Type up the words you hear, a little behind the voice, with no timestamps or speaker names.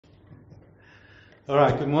All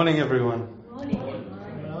right, good morning, everyone. Morning.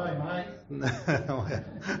 Hello, mate.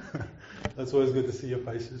 That's always good to see your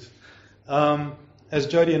faces. As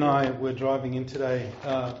Jody and I were driving in today,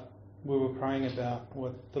 we were praying about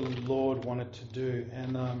what the Lord wanted to do.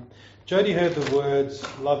 And Jody heard the words,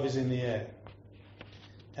 love is in the air.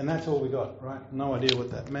 And that's all we got, right? No idea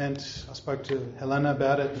what that meant. I spoke to Helena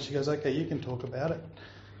about it, and she goes, okay, you can talk about it.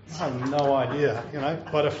 I have no idea,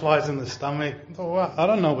 butterflies in the stomach. I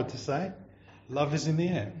don't know what to say. Love is in the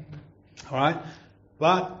air. All right?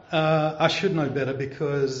 But I should know better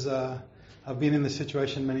because I've been in this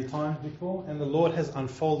situation many times before, and the Lord has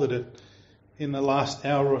unfolded it in the last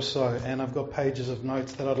hour or so, and I've got pages of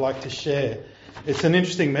notes that I'd like to share. It's an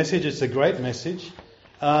interesting message. It's a great message.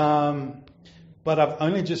 But I've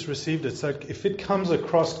only just received it, so if it comes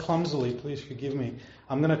across clumsily, please forgive me.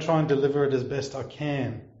 I'm going to try and deliver it as best I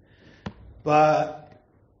can. But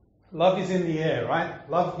love is in the air, right?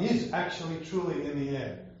 Love is actually truly in the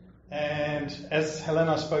air. And as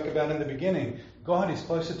Helena spoke about in the beginning, God is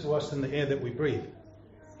closer to us than the air that we breathe.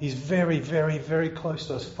 He's very, very, very close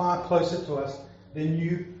to us, far closer to us than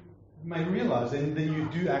you may realize, and than you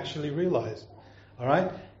do actually realize. All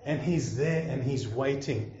right? And He's there and He's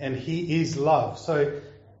waiting, and He is love. So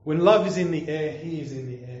when love is in the air, He is in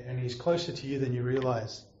the air, and He's closer to you than you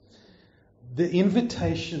realize. The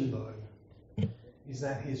invitation, though, is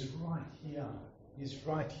that He's right here. He's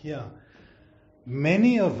right here.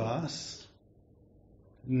 Many of us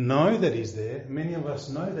know that He's there. Many of us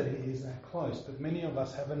know that He is that close, but many of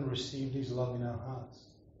us haven't received His love in our hearts.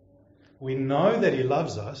 We know that He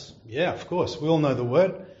loves us. Yeah, of course, we all know the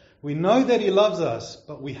word. We know that He loves us,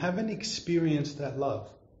 but we haven't experienced that love.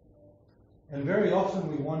 And very often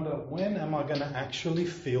we wonder, when am I going to actually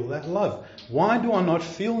feel that love? Why do I not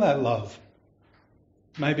feel that love?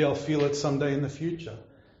 Maybe I'll feel it someday in the future.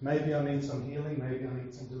 Maybe I need some healing. Maybe I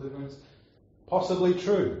need some deliverance. Possibly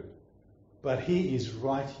true. But He is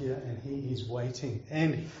right here and He is waiting.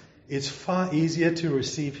 And it's far easier to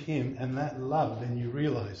receive Him and that love than you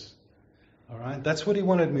realize. All right? That's what He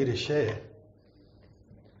wanted me to share.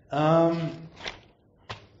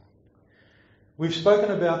 We've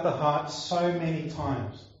spoken about the heart so many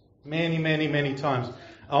times. Many, many, many times.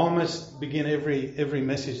 I almost begin every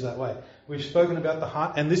message that way. We've spoken about the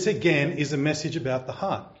heart, and this again is a message about the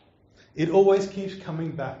heart. It always keeps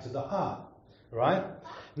coming back to the heart, right?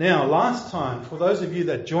 Now, last time, for those of you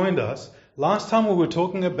that joined us, last time we were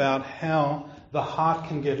talking about how the heart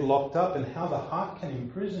can get locked up and how the heart can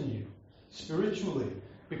imprison you spiritually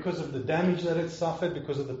because of the damage that it's suffered,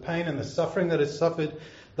 because of the pain and the suffering that it's suffered.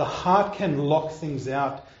 The heart can lock things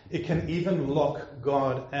out. It can even lock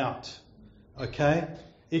God out, okay?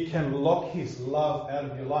 It can lock His love out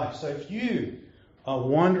of your life. So if you are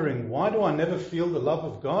wondering, why do I never feel the love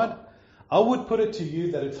of God? I would put it to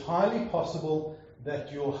you that it's highly possible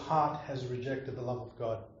that your heart has rejected the love of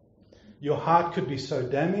God. Your heart could be so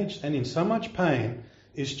damaged and in so much pain,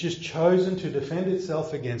 it's just chosen to defend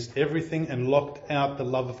itself against everything and locked out the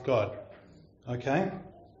love of God. Okay?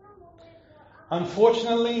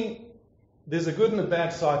 Unfortunately, there's a good and a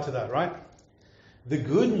bad side to that, right? The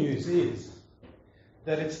good news is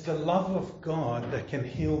that it's the love of God that can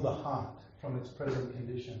heal the heart from its present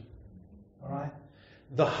condition. Alright?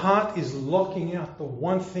 The heart is locking out the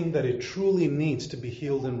one thing that it truly needs to be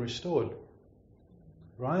healed and restored.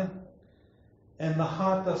 Right? And the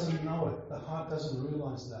heart doesn't know it. The heart doesn't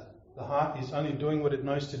realize that. The heart is only doing what it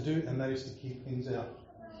knows to do, and that is to keep things out.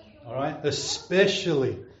 Alright?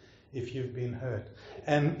 Especially if you've been hurt.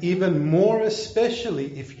 And even more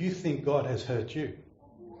especially if you think God has hurt you.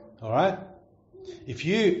 Alright? If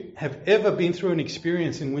you have ever been through an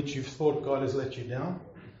experience in which you've thought God has let you down,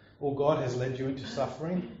 or God has led you into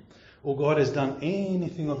suffering, or God has done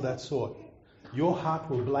anything of that sort, your heart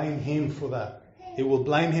will blame Him for that. It will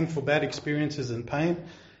blame Him for bad experiences and pain,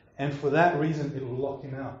 and for that reason it will lock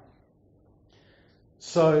Him out.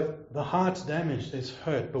 So the heart's damaged, it's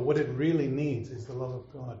hurt, but what it really needs is the love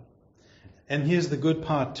of God. And here's the good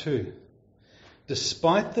part too.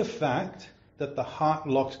 Despite the fact that the heart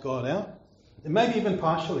locks God out, maybe even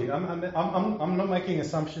partially. I'm not making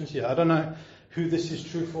assumptions here. I don't know who this is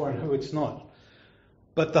true for and who it's not.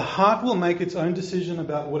 But the heart will make its own decision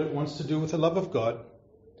about what it wants to do with the love of God.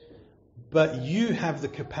 But you have the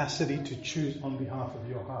capacity to choose on behalf of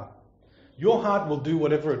your heart. Your heart will do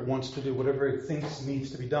whatever it wants to do, whatever it thinks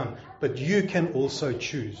needs to be done. But you can also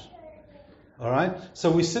choose. Alright?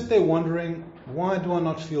 So we sit there wondering, why do I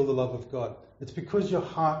not feel the love of God? It's because your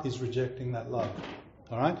heart is rejecting that love.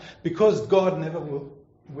 Alright? Because God never will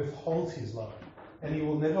withhold His love. And He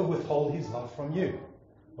will never withhold His love from you.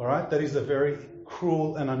 Alright? That is a very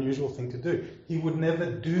cruel and unusual thing to do. He would never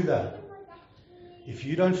do that. If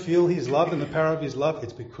you don't feel His love and the power of His love,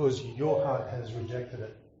 it's because your heart has rejected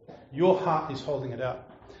it. Your heart is holding it out.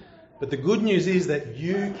 But the good news is that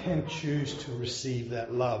you can choose to receive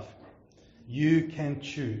that love. You can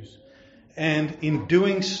choose. And in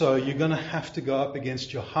doing so, you're going to have to go up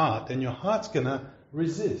against your heart, and your heart's going to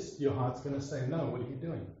resist. Your heart's going to say, no, what are you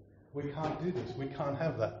doing? We can't do this. We can't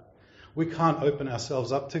have that. We can't open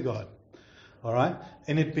ourselves up to God. All right?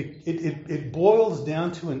 And it boils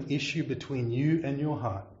down to an issue between you and your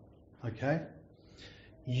heart. Okay?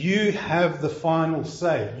 You have the final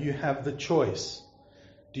say. You have the choice.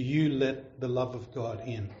 Do you let the love of God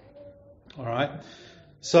in? All right?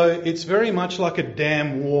 So it's very much like a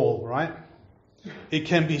dam wall, right? It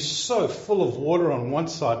can be so full of water on one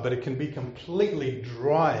side, but it can be completely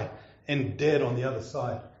dry and dead on the other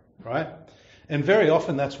side, right? And very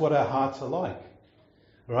often that's what our hearts are like,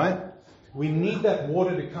 right? We need that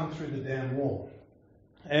water to come through the dam wall.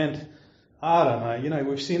 And I don't know,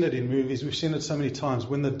 we've seen it in movies, we've seen it so many times.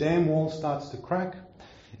 When the dam wall starts to crack,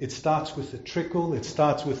 it starts with a trickle, it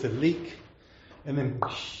starts with a leak, and then,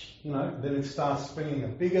 then it starts bringing a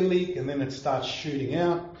bigger leak, and then it starts shooting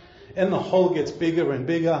out, and the hole gets bigger and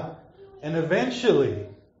bigger, and eventually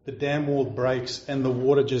the dam wall breaks and the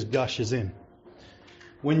water just gushes in.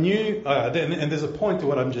 And there's a point to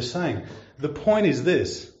what I'm just saying. The point is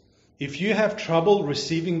this: if you have trouble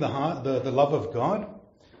receiving the love of God,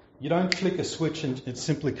 you don't flick a switch and it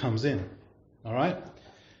simply comes in. All right?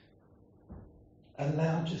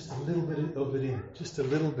 Allow just a little bit of it in. Just a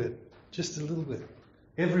little bit. Just a little bit.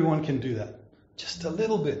 Everyone can do that. Just a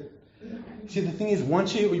little bit. See, the thing is,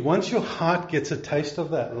 once your heart gets a taste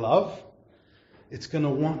of that love, it's going to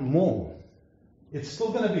want more. It's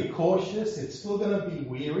still going to be cautious. It's still going to be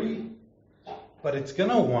weary. But it's going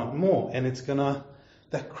to want more. And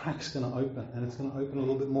that crack's going to open. And it's going to open a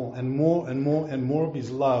little bit more. And more and more and more of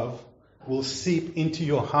His love will seep into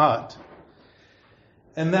your heart.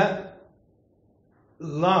 And that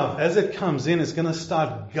love, as it comes in, is going to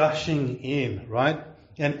start gushing in, right?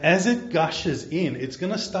 And as it gushes in, it's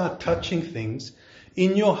going to start touching things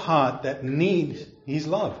in your heart that need His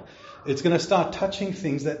love. It's going to start touching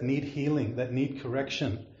things that need healing, that need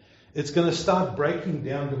correction. It's going to start breaking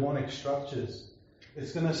down demonic structures.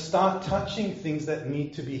 It's going to start touching things that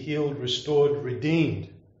need to be healed, restored, redeemed,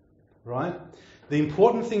 right? The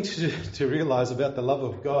important thing to realize about the love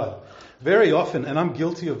of God, very often, and I'm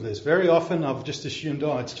guilty of this, very often I've just assumed,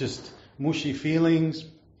 it's just mushy feelings.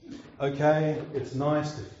 Okay, it's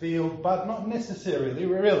nice to feel, but not necessarily,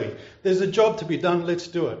 really. There's a job to be done, let's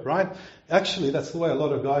do it, right? Actually, that's the way a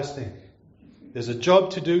lot of guys think. There's a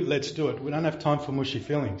job to do, let's do it. We don't have time for mushy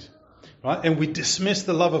feelings, right? And we dismiss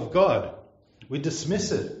the love of God. We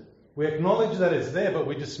dismiss it. We acknowledge that it's there, but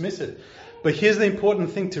we dismiss it. But here's the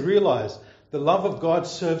important thing to realize. The love of God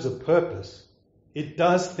serves a purpose. It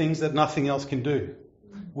does things that nothing else can do.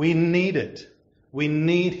 We need it. We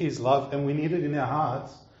need His love, and we need it in our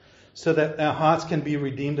hearts, so that our hearts can be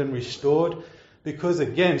redeemed and restored. Because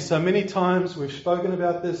again, so many times we've spoken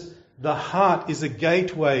about this, the heart is a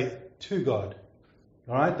gateway to God.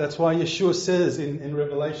 Alright? That's why Yeshua says in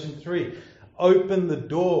Revelation 3, open the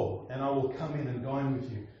door and I will come in and dine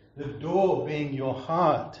with you. The door being your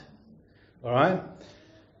heart. Alright?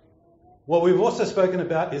 What we've also spoken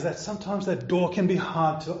about is that sometimes that door can be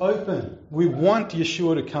hard to open. We want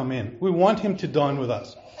Yeshua to come in. We want Him to dine with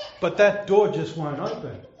us. But that door just won't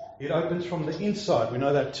open. It opens from the inside. We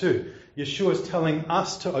know that too. Yeshua is telling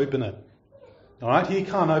us to open it. Alright? He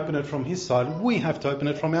can't open it from His side. We have to open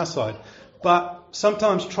it from our side. But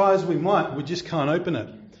sometimes try as we might, we just can't open it.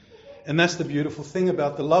 And that's the beautiful thing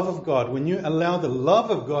about the love of God. When you allow the love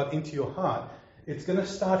of God into your heart, it's going to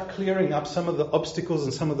start clearing up some of the obstacles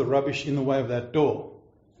and some of the rubbish in the way of that door.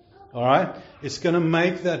 Alright? It's going to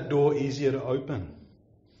make that door easier to open.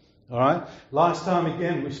 Alright? Last time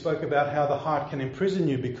again we spoke about how the heart can imprison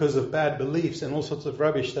you because of bad beliefs and all sorts of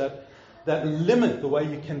rubbish that limit the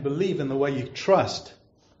way you can believe and the way you trust.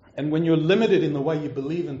 And when you're limited in the way you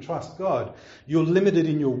believe and trust God, you're limited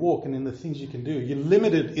in your walk and in the things you can do. You're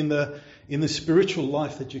limited in the spiritual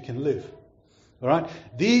life that you can live. Alright?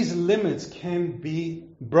 These limits can be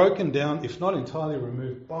broken down, if not entirely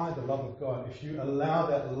removed, by the love of God, if you allow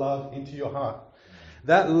that love into your heart.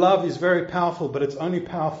 That love is very powerful, but it's only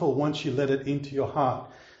powerful once you let it into your heart.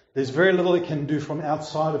 There's very little it can do from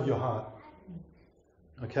outside of your heart.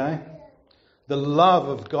 Okay? The love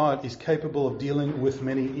of God is capable of dealing with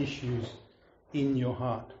many issues in your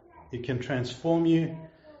heart. It can transform you.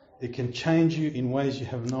 It can change you in ways you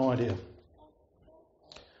have no idea.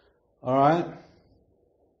 Alright?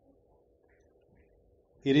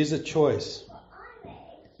 It is a choice.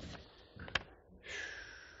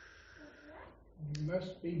 You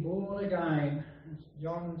must be born again, as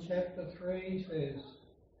John chapter 3 says,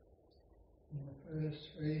 in the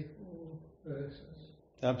first 3-4 verses.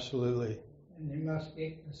 Absolutely. And you must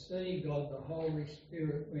get to see God the Holy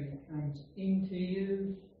Spirit when He comes into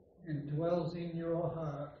you and dwells in your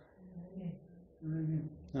heart. Amen.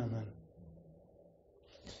 Amen.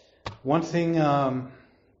 One thing,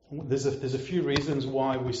 there's a few reasons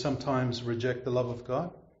why we sometimes reject the love of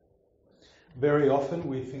God. Very often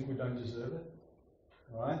we think we don't deserve it.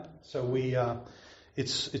 All right? So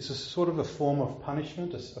it's a sort of a form of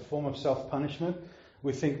punishment, a form of self-punishment.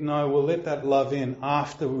 We think, no, we'll let that love in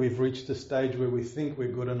after we've reached a stage where we think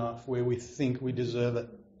we're good enough, where we think we deserve it.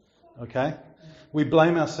 Okay? We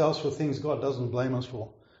blame ourselves for things God doesn't blame us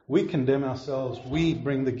for. We condemn ourselves. We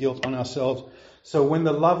bring the guilt on ourselves. So when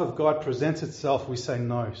the love of God presents itself, we say,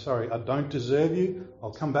 no, sorry, I don't deserve you.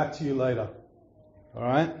 I'll come back to you later. All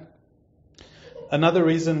right? Another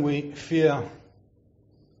reason we fear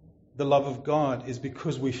the love of God is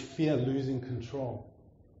because we fear losing control.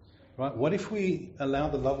 Right? What if we allow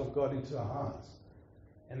the love of God into our hearts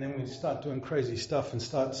and then we start doing crazy stuff and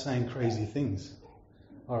start saying crazy things?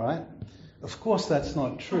 All right? Of course that's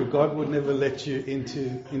not true. God would never let you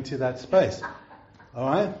into that space. All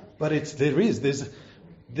right? But there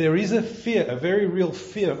is a fear, a very real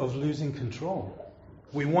fear of losing control.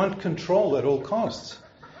 We want control at all costs.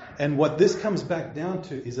 And what this comes back down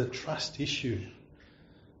to is a trust issue.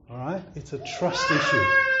 All right? It's a trust issue.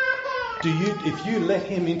 If you let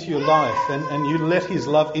Him into your life and you let His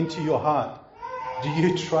love into your heart, do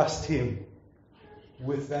you trust Him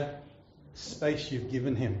with that space you've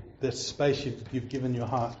given Him, that space you've given your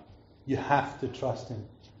heart? You have to trust Him.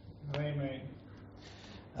 Amen.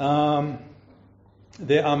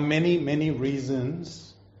 There are many, many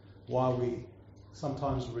reasons why we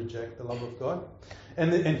sometimes reject the love of God.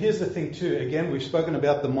 And here's the thing too. Again, we've spoken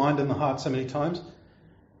about the mind and the heart so many times.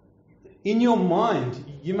 In your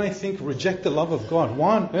mind, you may think, reject the love of God.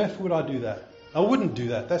 Why on earth would I do that? I wouldn't do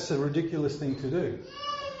that. That's a ridiculous thing to do.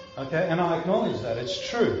 Okay? And I acknowledge that. It's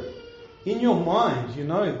true. In your mind, you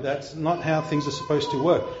know that's not how things are supposed to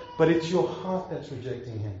work. But it's your heart that's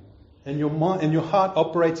rejecting Him. And your heart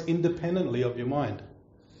operates independently of your mind.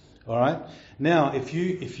 All right? Now, if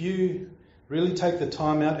you really take the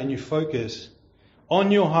time out and you focus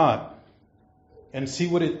on your heart and see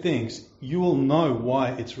what it thinks, you will know why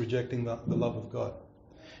it's rejecting the love of God.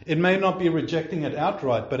 It may not be rejecting it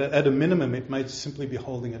outright, but at a minimum, it may simply be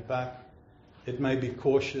holding it back. It may be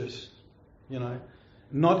cautious,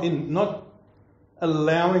 not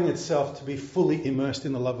allowing itself to be fully immersed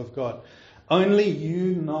in the love of God. Only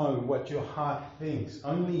you know what your heart thinks.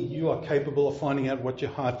 Only you are capable of finding out what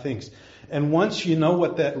your heart thinks. And once you know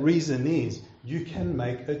what that reason is, you can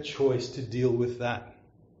make a choice to deal with that.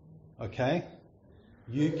 Okay?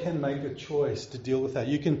 You can make a choice to deal with that.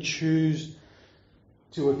 You can choose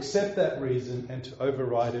to accept that reason and to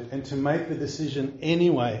override it and to make the decision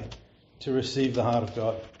anyway to receive the heart of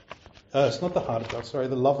God. It's not the heart of God,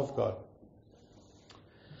 the love of God.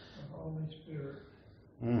 The Holy Spirit.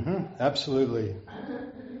 Absolutely.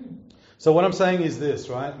 So what I'm saying is this,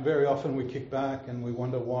 right? Very often we kick back and we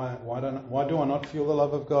wonder why do I not feel the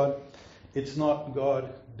love of God? It's not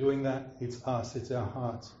God doing that, it's us, it's our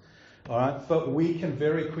hearts. All right? But we can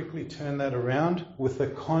very quickly turn that around with a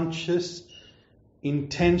conscious,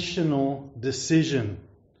 intentional decision.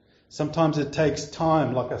 Sometimes it takes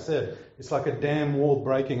time, like I said. It's like a dam wall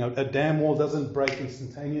breaking. A dam wall doesn't break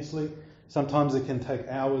instantaneously. Sometimes it can take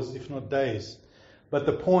hours, if not days. But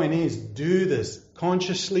the point is, do this.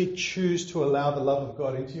 Consciously choose to allow the love of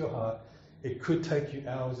God into your heart. It could take you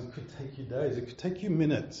hours, it could take you days, it could take you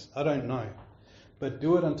minutes. I don't know. But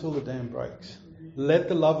do it until the dam breaks. Let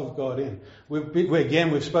the love of God in.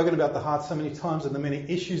 We've spoken about the heart so many times and the many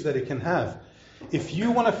issues that it can have. If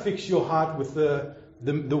you want to fix your heart with the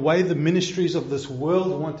way the ministries of this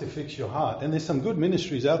world want to fix your heart, and there's some good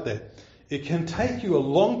ministries out there, it can take you a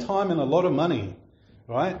long time and a lot of money,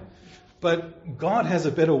 right? But God has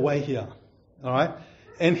a better way here, all right?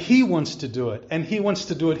 And He wants to do it, and He wants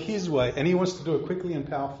to do it His way, and He wants to do it quickly and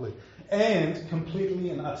powerfully, and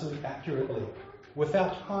completely and utterly accurately,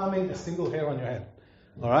 without harming a single hair on your head,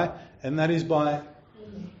 all right? And that is by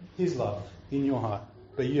His love in your heart,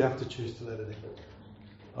 but you have to choose to let it in,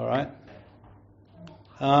 all right?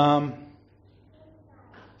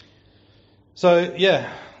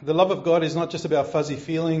 The love of God is not just about fuzzy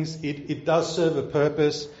feelings. It does serve a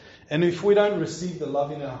purpose. And if we don't receive the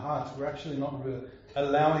love in our hearts, we're actually not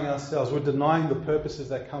allowing ourselves. We're denying the purposes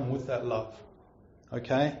that come with that love.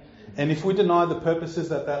 Okay? And if we deny the purposes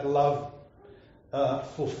that love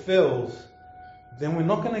fulfills, then we're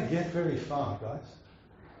not going to get very far, guys.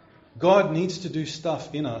 God needs to do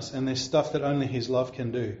stuff in us, and there's stuff that only His love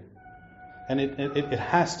can do. And it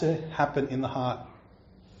has to happen in the heart.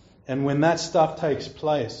 And when that stuff takes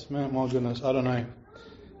place, man, my goodness, I don't know.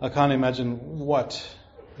 I can't imagine what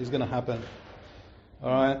is going to happen.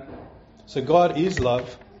 Alright? So God is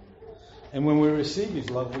love. And when we receive His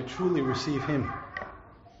love, we truly receive Him.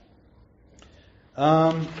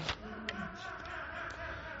 I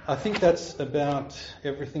think that's about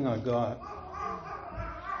everything I got.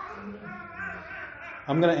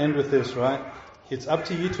 I'm going to end with this, right? It's up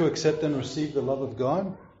to you to accept and receive the love of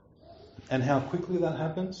God, and how quickly that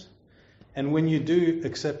happens. And when you do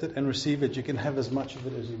accept it and receive it, you can have as much of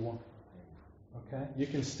it as you want. Okay? You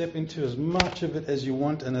can step into as much of it as you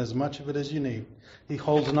want and as much of it as you need. He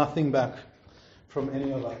holds nothing back from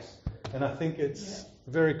any of us. And I think it's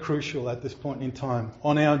very crucial at this point in time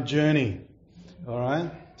on our journey.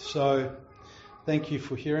 Alright? So, thank you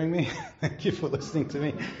for hearing me. Thank you for listening to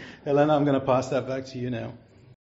me. Helena, I'm going to pass that back to you now.